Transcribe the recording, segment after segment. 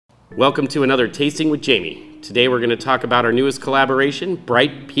Welcome to another Tasting with Jamie. Today we're going to talk about our newest collaboration,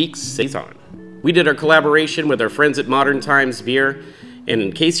 Bright Peaks Saison. We did our collaboration with our friends at Modern Times Beer, and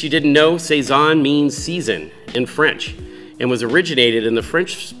in case you didn't know, Saison means season in French, and was originated in the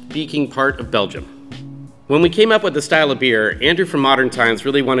French-speaking part of Belgium. When we came up with the style of beer, Andrew from Modern Times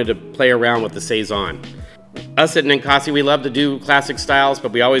really wanted to play around with the Saison. Us at Ninkasi, we love to do classic styles,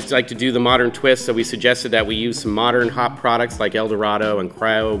 but we always like to do the modern twist, so we suggested that we use some modern hop products like Eldorado and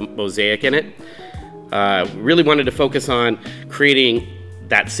Cryo Mosaic in it. Really wanted to focus on creating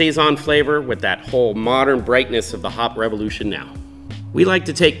that Saison flavor with that whole modern brightness of the hop revolution now. We like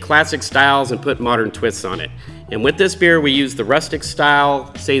to take classic styles and put modern twists on it. And with this beer, we use the rustic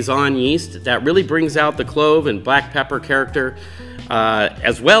style Saison yeast that really brings out the clove and black pepper character,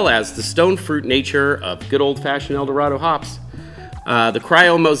 as well as the stone fruit nature of good old-fashioned Eldorado hops. The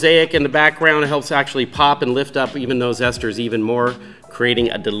Cryo Mosaic in the background helps actually pop and lift up even those esters even more, creating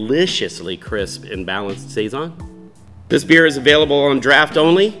a deliciously crisp and balanced Saison. This beer is available on draft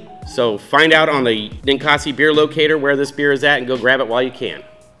only, so find out on the Ninkasi beer locator where this beer is at and go grab it while you can.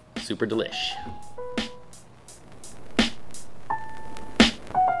 Super delish.